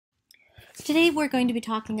Today we're going to be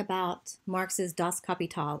talking about Marx's Das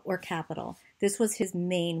Kapital, or Capital. This was his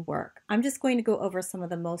main work. I'm just going to go over some of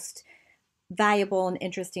the most valuable and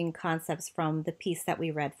interesting concepts from the piece that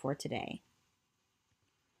we read for today.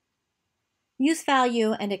 Use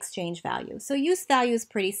value and exchange value. So use value is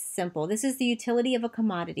pretty simple. This is the utility of a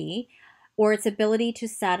commodity or its ability to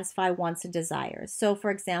satisfy wants and desires. So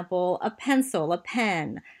for example, a pencil, a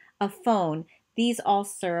pen, a phone, these all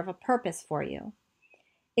serve a purpose for you.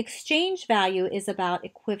 Exchange value is about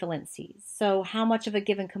equivalencies. So how much of a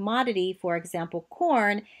given commodity, for example,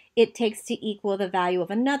 corn, it takes to equal the value of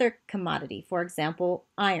another commodity, for example,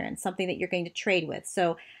 iron, something that you're going to trade with.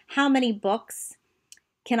 So how many books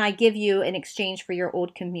can I give you in exchange for your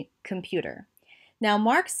old computer? Now,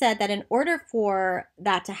 Marx said that in order for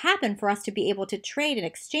that to happen, for us to be able to trade and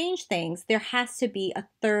exchange things, there has to be a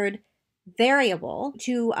third variable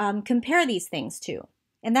to compare these things to.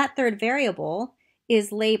 And that third variable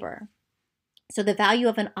is labor. So the value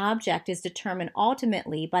of an object is determined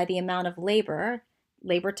ultimately by the amount of labor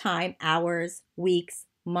time, hours, weeks,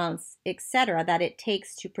 months, etc., that it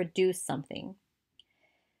takes to produce something.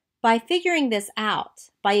 By figuring this out,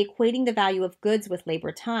 by equating the value of goods with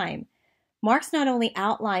labor time, Marx not only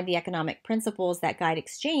outlined the economic principles that guide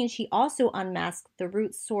exchange, he also unmasked the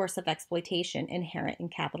root source of exploitation inherent in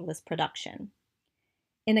capitalist production.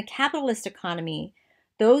 In a capitalist economy,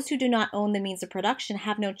 those who do not own the means of production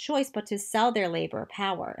have no choice but to sell their labor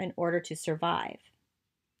power in order to survive.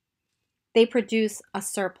 They produce a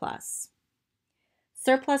surplus.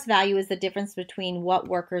 Surplus value is the difference between what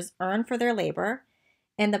workers earn for their labor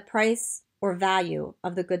and the price or value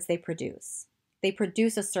of the goods they produce. They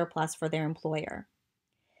produce a surplus for their employer.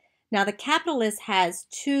 Now, the capitalist has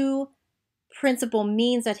two principal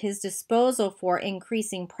means at his disposal for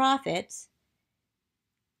increasing profit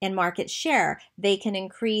and market share. They can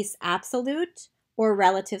increase absolute or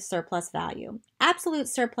relative surplus value. Absolute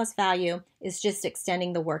surplus value is just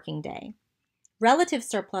extending the working day. Relative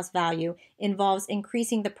surplus value involves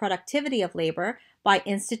increasing the productivity of labor by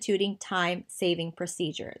instituting time-saving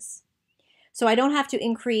procedures. So I don't have to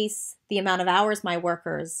increase the amount of hours my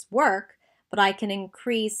workers work, but I can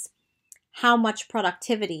increase how much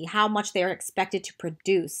productivity, how much they're expected to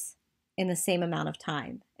produce in the same amount of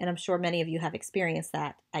time. And I'm sure many of you have experienced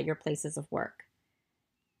that at your places of work.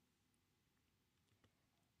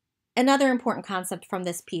 Another important concept from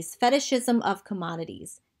this piece, fetishism of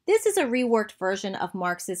commodities. This is a reworked version of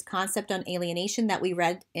Marx's concept on alienation that we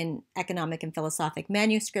read in economic and philosophic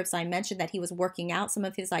manuscripts. I mentioned that he was working out some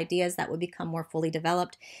of his ideas that would become more fully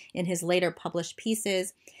developed in his later published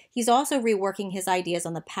pieces. He's also reworking his ideas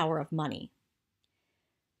on the power of money.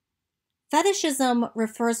 Fetishism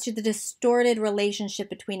refers to the distorted relationship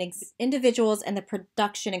between individuals and the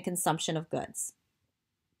production and consumption of goods.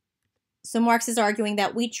 So Marx is arguing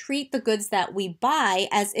that we treat the goods that we buy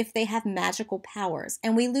as if they have magical powers,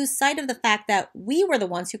 and we lose sight of the fact that we were the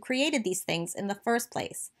ones who created these things in the first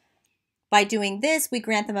place. By doing this, we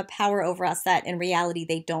grant them a power over us that in reality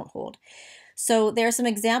they don't hold. So there are some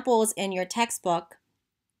examples in your textbook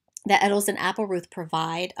that Eddles and Appleruth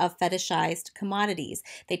provide of fetishized commodities.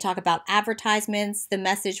 They talk about advertisements, the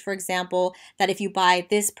message, for example, that if you buy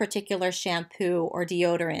this particular shampoo or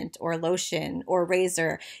deodorant or lotion or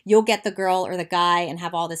razor, you'll get the girl or the guy and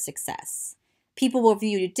have all the success. People will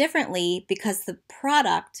view you differently because the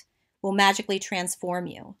product will magically transform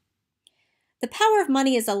you. The power of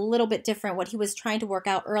money is a little bit different, what he was trying to work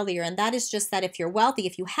out earlier, and that is just that if you're wealthy,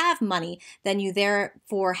 if you have money, then you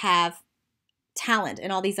therefore have talent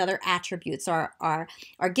and all these other attributes are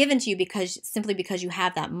given to you simply because you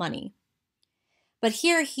have that money. But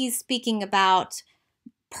here he's speaking about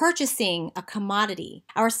purchasing a commodity.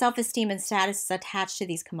 Our self-esteem and status is attached to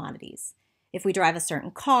these commodities. If we drive a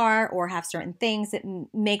certain car or have certain things, it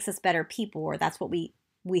makes us better people, or that's what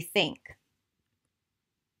we think.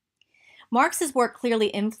 Marx's work clearly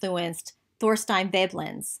influenced Thorstein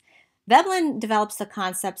Veblen's. Veblen develops the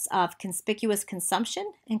concepts of conspicuous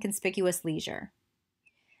consumption and conspicuous leisure.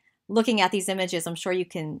 Looking at these images, I'm sure you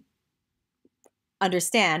can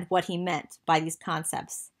understand what he meant by these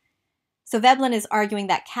concepts. So Veblen is arguing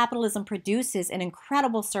that capitalism produces an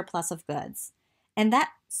incredible surplus of goods, and that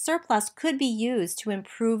surplus could be used to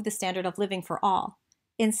improve the standard of living for all.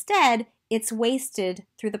 Instead, it's wasted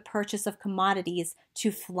through the purchase of commodities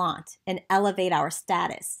to flaunt and elevate our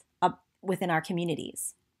status up within our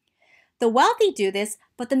communities. The wealthy do this,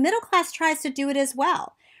 but the middle class tries to do it as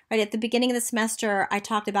well. Right at the beginning of the semester, I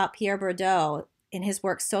talked about Pierre Bourdieu in his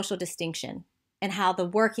work Social Distinction and how the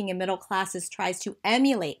working and middle classes tries to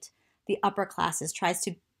emulate the upper classes, tries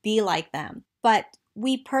to be like them. But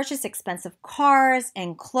we purchase expensive cars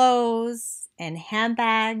and clothes and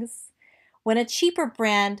handbags. when a cheaper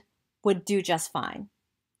brand would do just fine.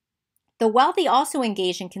 The wealthy also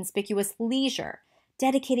engage in conspicuous leisure,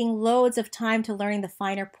 dedicating loads of time to learning the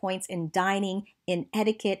finer points in dining, in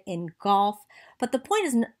etiquette, in golf. But the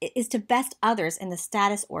point is to best others in the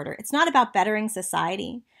status order. It's not about bettering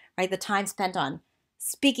society, right? The time spent on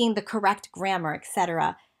speaking the correct grammar,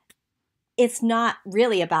 etc. It's not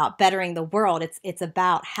really about bettering the world. It's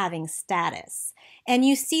about having status. And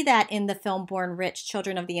you see that in the film Born Rich,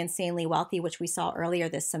 Children of the Insanely Wealthy, which we saw earlier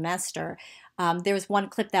this semester. There's one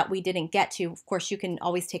clip that we didn't get to. Of course, you can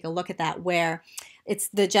always take a look at that, where it's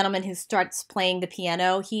the gentleman who starts playing the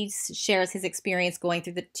piano. He shares his experience going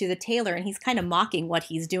to the tailor, and he's kind of mocking what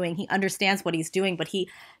he's doing. He understands what he's doing, but he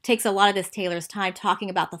takes a lot of this tailor's time talking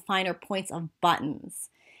about the finer points of buttons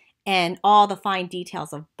and all the fine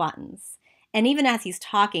details of buttons. And even as he's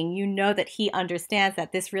talking, you know that he understands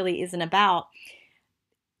that this really isn't about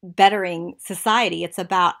bettering society. It's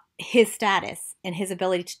about his status and his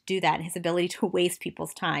ability to do that, and his ability to waste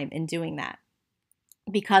people's time in doing that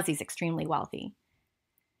because he's extremely wealthy.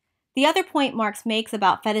 The other point Marx makes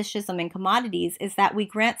about fetishism and commodities is that we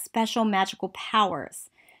grant special magical powers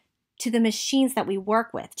to the machines that we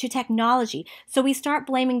work with, to technology. So we start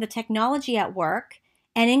blaming the technology at work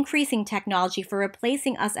and increasing technology for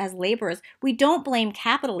replacing us as laborers. We don't blame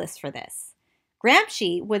capitalists for this.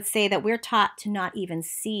 Gramsci would say that we're taught to not even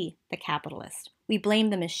see the capitalist. We blame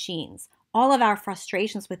the machines. All of our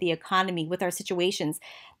frustrations with the economy, with our situations,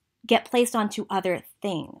 get placed onto other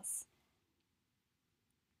things.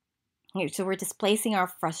 So we're displacing our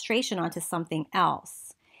frustration onto something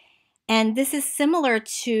else. And this is similar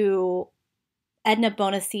to Edna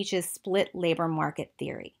Bonasich's split labor market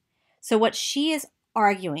theory. So what she is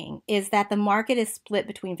arguing is that the market is split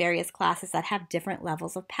between various classes that have different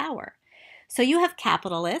levels of power. So you have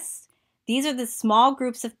capitalists. These are the small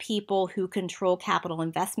groups of people who control capital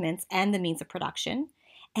investments and the means of production,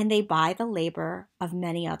 and they buy the labor of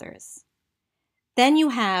many others. Then you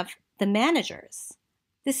have the managers.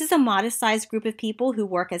 This is a modest-sized group of people who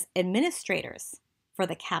work as administrators for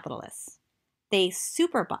the capitalists. They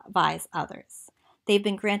supervise others. They've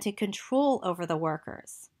been granted control over the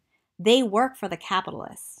workers. They work for the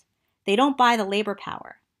capitalists. They don't buy the labor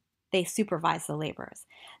power. They supervise the laborers.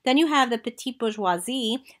 Then you have the petite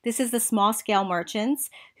bourgeoisie. This is the small-scale merchants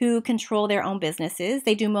who control their own businesses.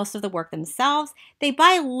 They do most of the work themselves. They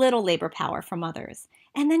buy little labor power from others.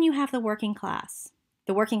 And then you have the working class.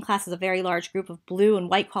 The working class is a very large group of blue and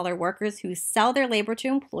white-collar workers who sell their labor to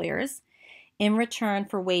employers in return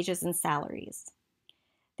for wages and salaries.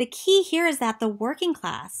 The key here is that the working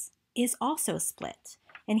class is also split.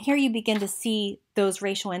 And here you begin to see those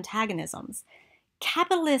racial antagonisms.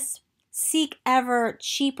 Capitalists seek ever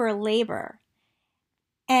cheaper labor.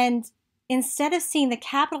 And instead of seeing the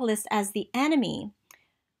capitalist as the enemy,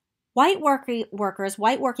 white workers,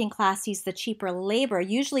 white working class sees the cheaper labor,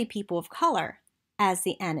 usually people of color, as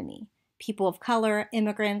the enemy. People of color,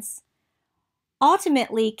 immigrants.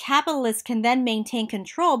 Ultimately, capitalists can then maintain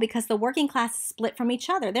control because the working class is split from each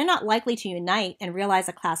other. They're not likely to unite and realize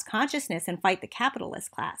a class consciousness and fight the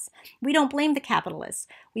capitalist class. We don't blame the capitalists.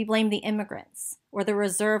 We blame the immigrants or the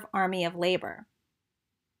reserve army of labor.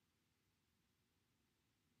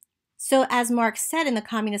 So as Marx said in the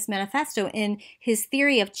Communist Manifesto, in his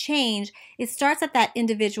theory of change, it starts at that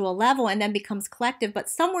individual level and then becomes collective. But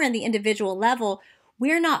somewhere in the individual level,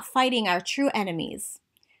 we're not fighting our true enemies.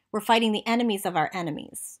 We're fighting the enemies of our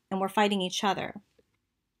enemies, and we're fighting each other.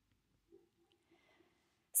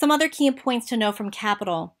 Some other key points to know from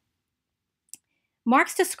Kapital.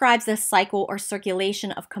 Marx describes the cycle or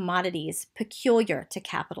circulation of commodities peculiar to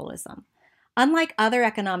capitalism. Unlike other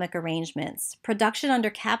economic arrangements, production under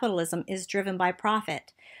capitalism is driven by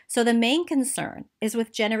profit. So the main concern is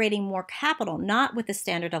with generating more capital, not with the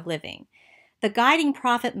standard of living. The guiding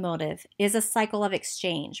profit motive is a cycle of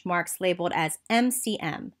exchange, Marx labeled as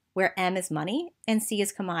MCM, where M is money and C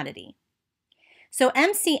is commodity. So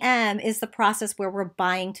MCM is the process where we're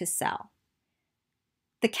buying to sell.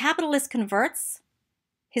 The capitalist converts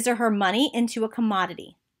his or her money into a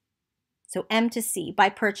commodity. So M to C, by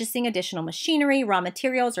purchasing additional machinery, raw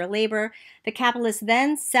materials, or labor, the capitalist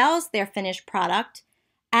then sells their finished product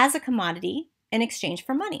as a commodity in exchange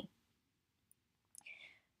for money.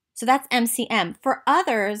 So that's MCM. For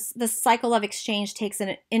others, the cycle of exchange takes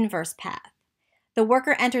an inverse path. The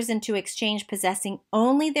worker enters into exchange possessing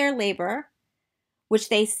only their labor, which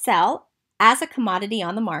they sell as a commodity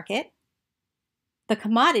on the market. The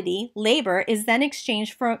commodity, labor, is then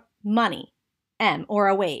exchanged for money, M, or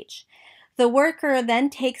a wage. The worker then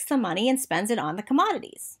takes the money and spends it on the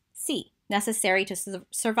commodities, C, necessary to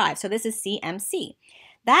survive. So this is CMC.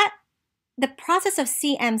 The process of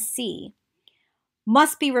CMC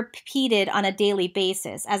must be repeated on a daily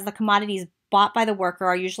basis, as the commodities bought by the worker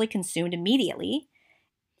are usually consumed immediately.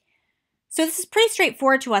 So this is pretty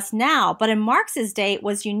straightforward to us now, but in Marx's day, it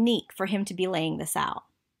was unique for him to be laying this out.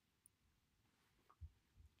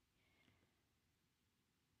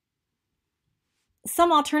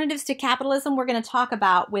 Some alternatives to capitalism we're going to talk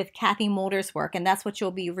about with Kathy Mulder's work, and that's what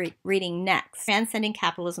you'll be reading next. Transcending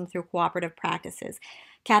Capitalism Through Cooperative Practices.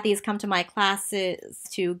 Kathy has come to my classes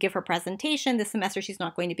to give her presentation. This semester she's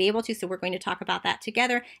not going to be able to, so we're going to talk about that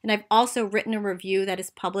together. And I've also written a review that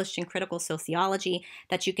is published in Critical Sociology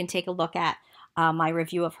that you can take a look at, my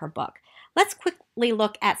review of her book. Let's quickly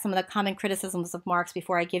look at some of the common criticisms of Marx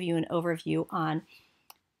before I give you an overview on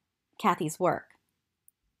Kathy's work.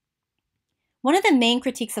 One of the main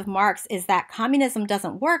critiques of Marx is that communism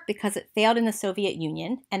doesn't work because it failed in the Soviet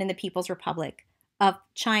Union and in the People's Republic of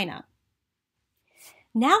China.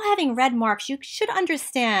 Now, having read Marx, you should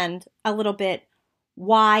understand a little bit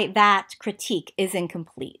why that critique is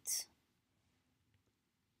incomplete.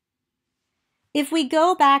 If we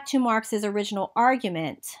go back to Marx's original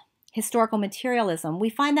argument, historical materialism, we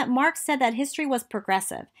find that Marx said that history was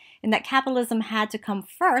progressive and that capitalism had to come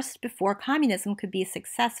first before communism could be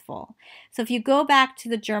successful. So if you go back to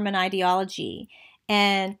the German ideology,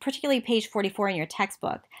 and particularly page 44 in your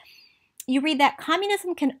textbook, you read that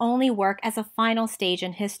communism can only work as a final stage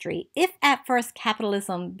in history if at first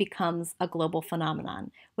capitalism becomes a global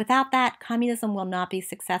phenomenon. Without that, communism will not be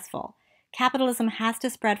successful. Capitalism has to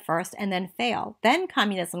spread first and then fail. Then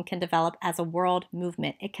communism can develop as a world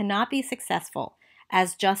movement. It cannot be successful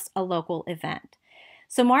as just a local event.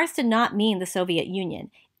 So Marx did not mean the Soviet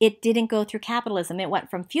Union. It didn't go through capitalism. It went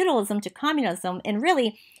from feudalism to communism. And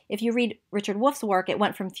really, if you read Richard Wolff's work, it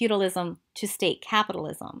went from feudalism to state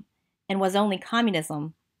capitalism and was only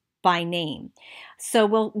communism by name. So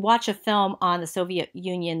we'll watch a film on the Soviet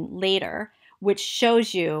Union later, which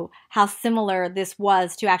shows you how similar this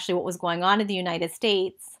was to actually what was going on in the United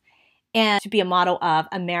States and to be a model of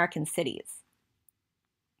American cities.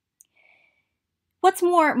 What's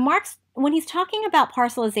more, Marx, when he's talking about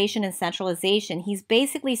parcelization and centralization, he's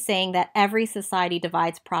basically saying that every society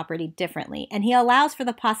divides property differently, and he allows for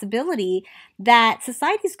the possibility that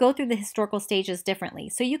societies go through the historical stages differently.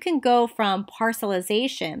 So you can go from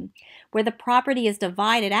parcelization, where the property is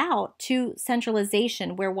divided out, to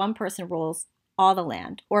centralization, where one person rules all the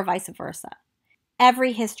land, or vice versa.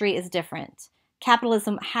 Every history is different.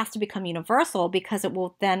 Capitalism has to become universal because it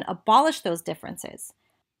will then abolish those differences.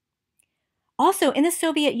 Also, in the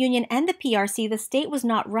Soviet Union and the PRC, the state was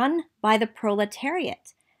not run by the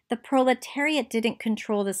proletariat. The proletariat didn't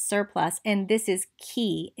control the surplus, and this is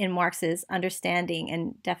key in Marx's understanding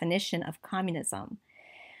and definition of communism.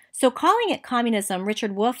 So calling it communism,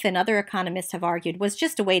 Richard Wolff and other economists have argued, was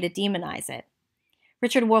just a way to demonize it.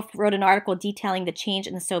 Richard Wolff wrote an article detailing the change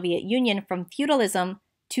in the Soviet Union from feudalism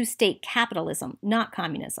to state capitalism, not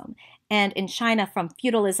communism, and in China from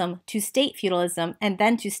feudalism to state feudalism and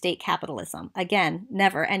then to state capitalism. Again,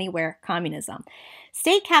 never anywhere communism.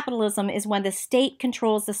 State capitalism is when the state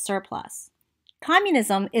controls the surplus.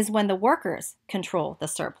 Communism is when the workers control the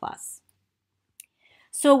surplus.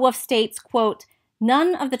 So Wolff states, quote,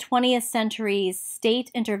 "None of the 20th century's state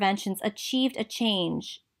interventions achieved a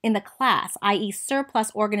change in the class, i.e.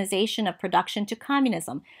 surplus organization of production, to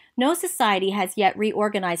communism. No society has yet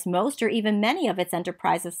reorganized most or even many of its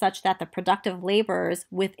enterprises such that the productive laborers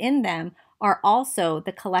within them are also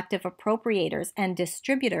the collective appropriators and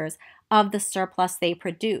distributors of the surplus they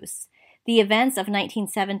produce. The events of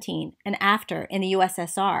 1917 and after in the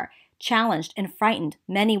USSR challenged and frightened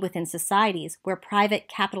many within societies where private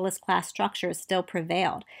capitalist class structures still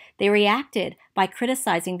prevailed. They reacted by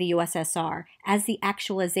criticizing the USSR as the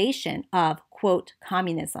actualization of, quote,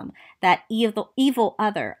 communism, that evil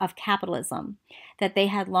other of capitalism that they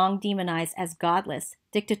had long demonized as godless,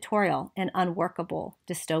 dictatorial, and unworkable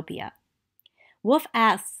dystopia." Wolff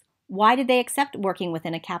asks, why did they accept working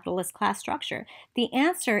within a capitalist class structure? The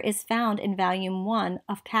answer is found in Volume 1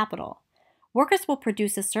 of Capital. Workers will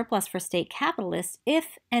produce a surplus for state capitalists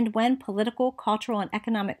if and when political, cultural, and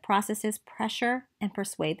economic processes pressure and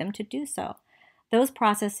persuade them to do so. Those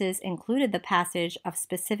processes included the passage of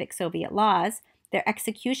specific Soviet laws, their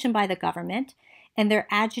execution by the government, and their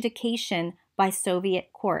adjudication by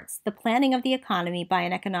Soviet courts, the planning of the economy by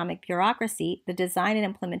an economic bureaucracy, the design and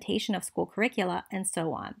implementation of school curricula, and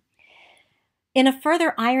so on. In a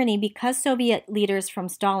further irony, because Soviet leaders from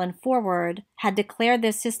Stalin forward had declared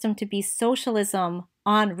their system to be socialism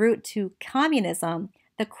en route to communism,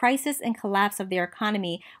 the crisis and collapse of their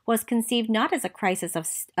economy was conceived not as a crisis of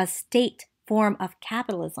a state form of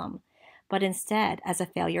capitalism, but instead as a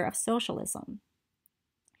failure of socialism.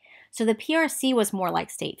 So the PRC was more like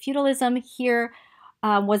state feudalism. Here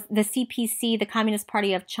was the CPC, the Communist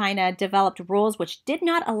Party of China, developed rules which did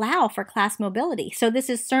not allow for class mobility. So this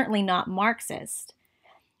is certainly not Marxist.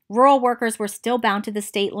 Rural workers were still bound to the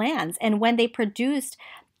state lands, and when they produced,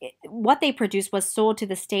 what they produced was sold to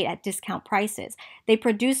the state at discount prices. They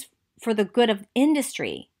produced for the good of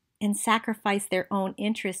industry and sacrificed their own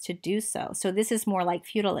interest to do so. So this is more like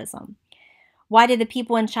feudalism. Why did the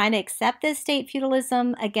people in China accept this state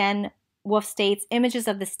feudalism? Again, Wolf states images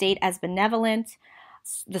of the state as benevolent,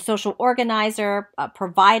 the social organizer, a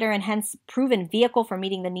provider, and hence proven vehicle for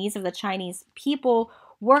meeting the needs of the Chinese people,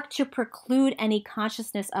 worked to preclude any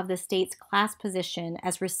consciousness of the state's class position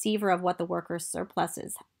as receiver of what the workers'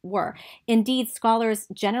 surpluses were. Indeed, scholars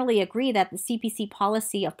generally agree that the CPC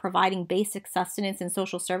policy of providing basic sustenance and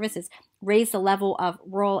social services raised the level of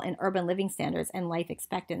rural and urban living standards and life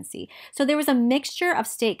expectancy. So there was a mixture of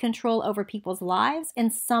state control over people's lives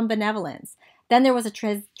and some benevolence. Then there was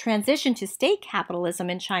a transition to state capitalism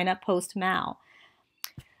in China post-Mao.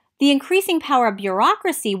 The increasing power of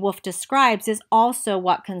bureaucracy Wolf describes is also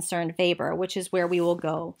what concerned Weber, which is where we will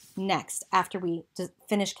go next after we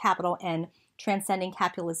finish Capital and transcending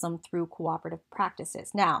capitalism through cooperative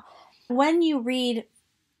practices. Now, when you read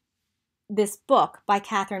this book by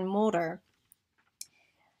Catherine Mulder,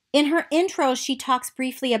 in her intro, she talks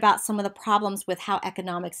briefly about some of the problems with how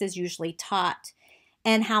economics is usually taught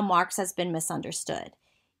and how Marx has been misunderstood.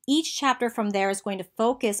 Each chapter from there is going to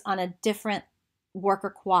focus on a different worker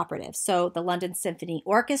cooperative. So the London Symphony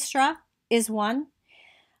Orchestra is one.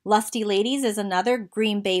 Lusty Ladies is another.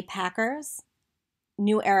 Green Bay Packers.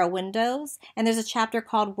 New Era Windows. And there's a chapter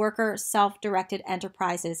called Worker Self-Directed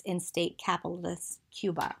Enterprises in State Capitalist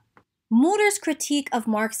Cuba. Mulder's critique of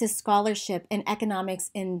Marxist scholarship and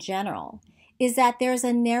economics in general is that there's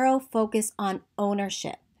a narrow focus on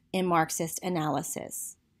ownership in Marxist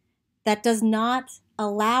analysis that does not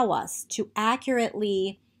allow us to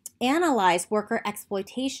accurately analyze worker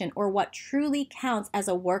exploitation or what truly counts as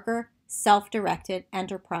a worker self-directed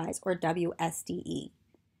enterprise, or WSDE.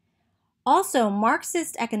 Also,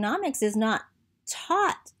 Marxist economics is not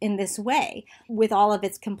taught in this way with all of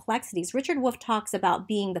its complexities. Richard Wolff talks about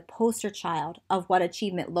being the poster child of what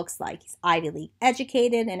achievement looks like. He's Ivy League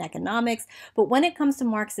educated in economics, but when it comes to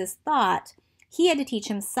Marxist thought, he had to teach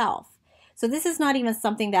himself. So this is not even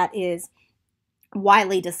something that is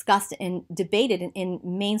widely discussed and debated in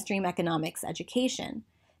mainstream economics education.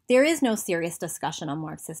 There is no serious discussion on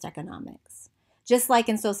Marxist economics. Just like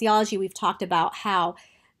in sociology, we've talked about how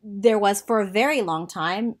there was for a very long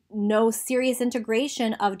time no serious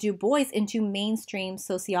integration of Du Bois into mainstream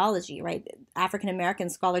sociology, right? African-American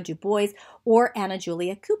scholar Du Bois or Anna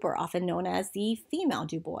Julia Cooper, often known as the female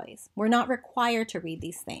Du Bois. We're not required to read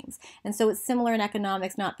these things. And so it's similar in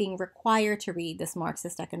economics, not being required to read this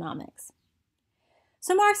Marxist economics.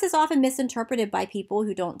 So Marx is often misinterpreted by people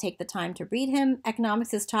who don't take the time to read him.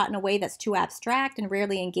 Economics is taught in a way that's too abstract and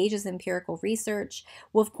rarely engages in empirical research.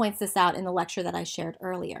 Wolff points this out in the lecture that I shared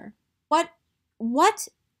earlier. What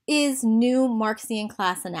is new Marxian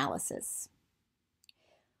class analysis?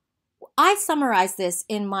 I summarized this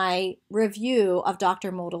in my review of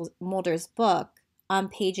Dr. Mulder's book on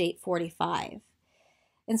page 845.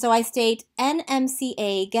 And so I state,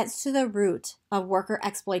 NMCA gets to the root of worker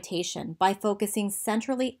exploitation by focusing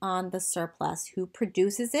centrally on the surplus, who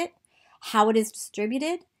produces it, how it is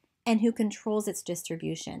distributed, and who controls its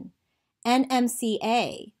distribution.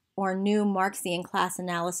 NMCA, or New Marxian Class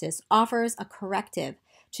Analysis, offers a corrective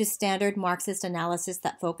to standard Marxist analysis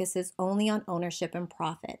that focuses only on ownership and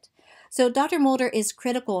profit. So Dr. Mulder is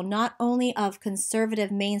critical not only of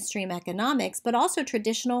conservative mainstream economics, but also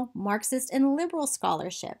traditional Marxist and liberal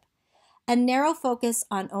scholarship. A narrow focus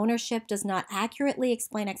on ownership does not accurately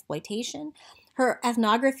explain exploitation. Her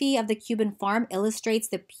ethnography of the Cuban farm illustrates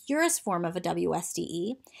the purest form of a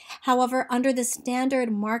WSDE. However, under the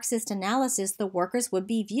standard Marxist analysis, the workers would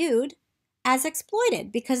be viewed as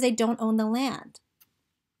exploited because they don't own the land.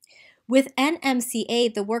 With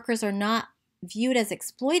NMCA, the workers are not viewed as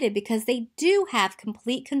exploited because they do have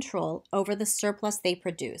complete control over the surplus they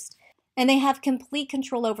produced, and they have complete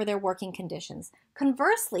control over their working conditions.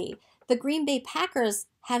 Conversely, the Green Bay Packers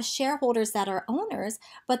have shareholders that are owners,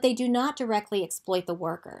 but they do not directly exploit the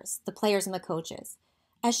workers, the players and the coaches.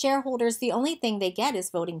 As shareholders, the only thing they get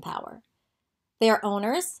is voting power. They are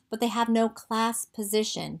owners, but they have no class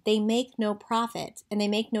position. They make no profit, and they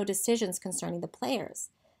make no decisions concerning the players.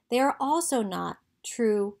 They are also not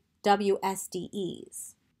true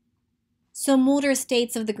WSDEs. So Mulder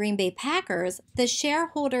states of the Green Bay Packers, the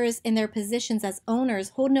shareholders in their positions as owners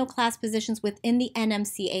hold no class positions within the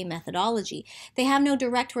NMCA methodology. They have no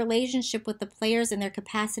direct relationship with the players in their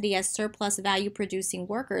capacity as surplus value producing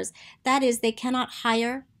workers. That is, they cannot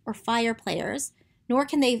hire or fire players, nor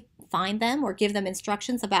can they find them or give them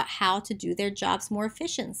instructions about how to do their jobs more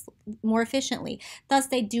efficiently. Thus,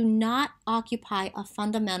 they do not occupy a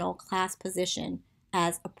fundamental class position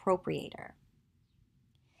as appropriator.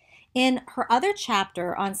 In her other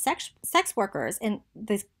chapter on sex workers, in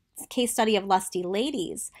the case study of lusty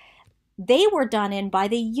ladies, they were done in by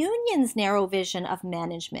the union's narrow vision of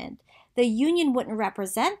management. The union wouldn't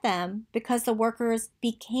represent them because the workers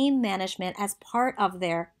became management as part of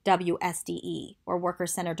their WSDE, or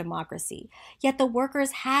worker-centered democracy. Yet the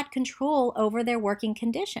workers had control over their working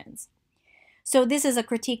conditions. So this is a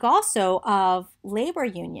critique also of labor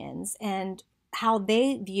unions and how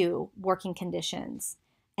they view working conditions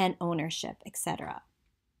and ownership, etc.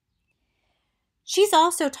 She's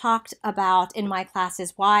also talked about in my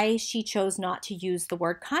classes why she chose not to use the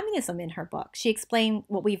word communism in her book. She explained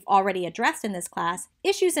what we've already addressed in this class,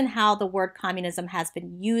 issues in how the word communism has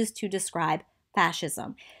been used to describe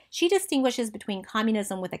fascism. She distinguishes between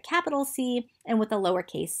communism with a capital C and with a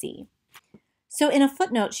lowercase c. So in a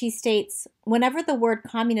footnote, she states, whenever the word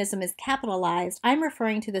communism is capitalized, I'm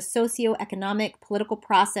referring to the socio-economic political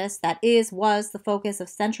process that was the focus of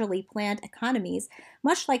centrally planned economies,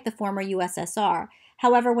 much like the former USSR.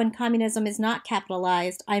 However, when communism is not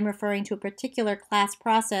capitalized, I'm referring to a particular class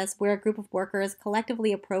process where a group of workers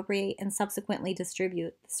collectively appropriate and subsequently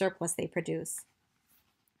distribute the surplus they produce.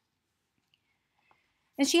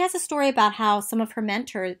 And she has a story about how some of her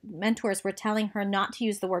mentors were telling her not to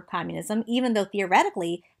use the word communism, even though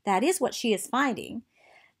theoretically that is what she is finding.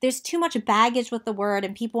 There's too much baggage with the word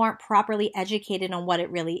and people aren't properly educated on what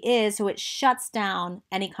it really is, so it shuts down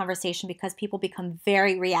any conversation because people become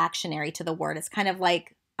very reactionary to the word. It's kind of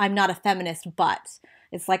like, I'm not a feminist, but.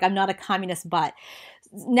 It's like, I'm not a communist, but.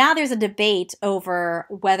 Now there's a debate over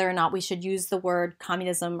whether or not we should use the word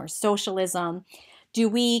communism or socialism. Do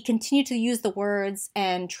we continue to use the words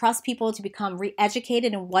and trust people to become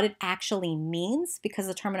re-educated in what it actually means because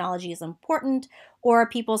the terminology is important? Or are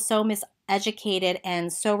people so miseducated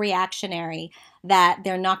and so reactionary that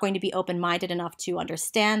they're not going to be open-minded enough to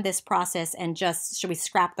understand this process and just, should we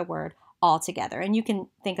scrap the word altogether? And you can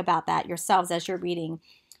think about that yourselves as you're reading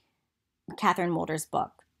Catherine Mulder's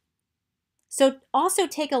book. So also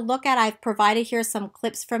take a look at, I've provided here some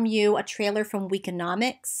clips from you, a trailer from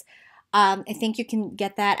Weekonomics. I think you can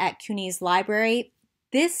get that at CUNY's library.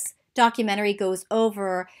 This documentary goes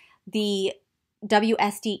over the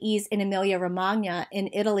WSDEs in Emilia-Romagna in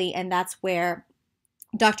Italy, and that's where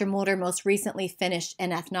Dr. Mulder most recently finished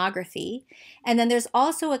an ethnography. And then there's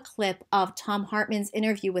also a clip of Tom Hartman's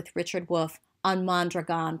interview with Richard Wolff on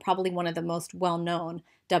Mondragon, probably one of the most well-known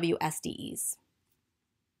WSDEs.